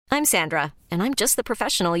I'm Sandra, and I'm just the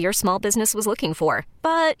professional your small business was looking for.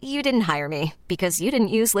 But you didn't hire me because you didn't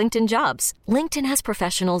use LinkedIn Jobs. LinkedIn has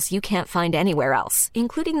professionals you can't find anywhere else,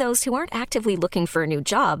 including those who aren't actively looking for a new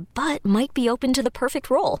job, but might be open to the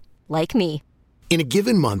perfect role, like me. In a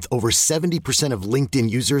given month, over 70% of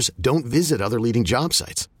LinkedIn users don't visit other leading job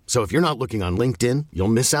sites. So if you're not looking on LinkedIn, you'll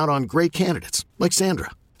miss out on great candidates like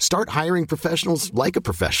Sandra. Start hiring professionals like a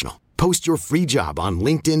professional. Post your free job on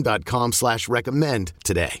linkedin.com/recommend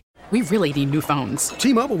today. We really need new phones.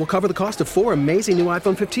 T-Mobile will cover the cost of 4 amazing new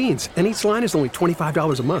iPhone 15s, and each line is only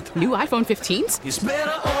 $25 a month. New iPhone 15s? It's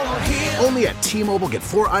better over here. Only at T-Mobile, get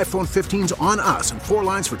 4 iPhone 15s on us and 4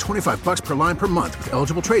 lines for $25 per line per month with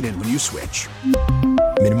eligible trade-in when you switch.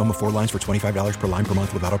 Minimum of 4 lines for $25 per line per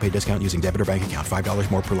month with autopay discount using debit or bank account.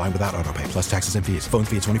 $5 more per line without autopay, plus taxes and fees. Phone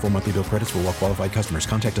fee at 24 monthly bill credits for well-qualified customers.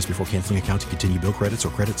 Contact us before canceling account to continue bill credits or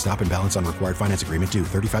credit stop and balance on required finance agreement due.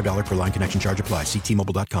 $35 per line connection charge applies. See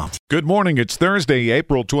T-Mobile.com. Good morning. It's Thursday,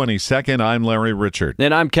 April 22nd. I'm Larry Richert.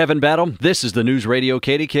 And I'm Kevin Battle. This is the News Radio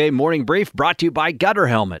KDK Morning Brief brought to you by Gutter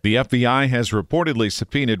Helmet. The FBI has reportedly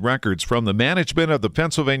subpoenaed records from the management of the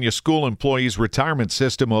Pennsylvania School Employees Retirement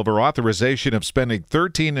System over authorization of spending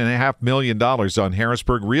 $13.5 million on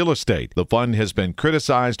Harrisburg real estate. The fund has been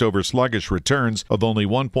criticized over sluggish returns of only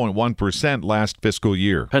 1.1% last fiscal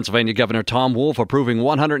year. Pennsylvania Governor Tom Wolf approving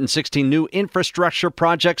 116 new infrastructure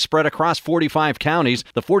projects spread across 45 counties.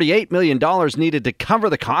 The $48 million needed to cover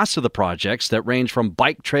the costs of the projects that range from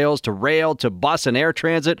bike trails to rail to bus and air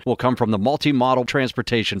transit will come from the Multi-Modal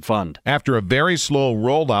Transportation Fund. After a very slow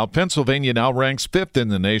rollout, Pennsylvania now ranks 5th in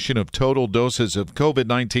the nation of total doses of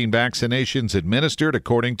COVID-19 vaccinations administered,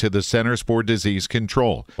 according to the Centers for Disease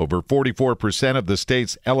Control. Over 44% of the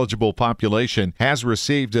state's eligible population has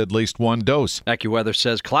received at least one dose. AccuWeather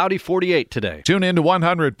says cloudy 48 today. Tune in to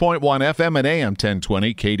 100.1 FM and AM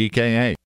 1020 KDKA.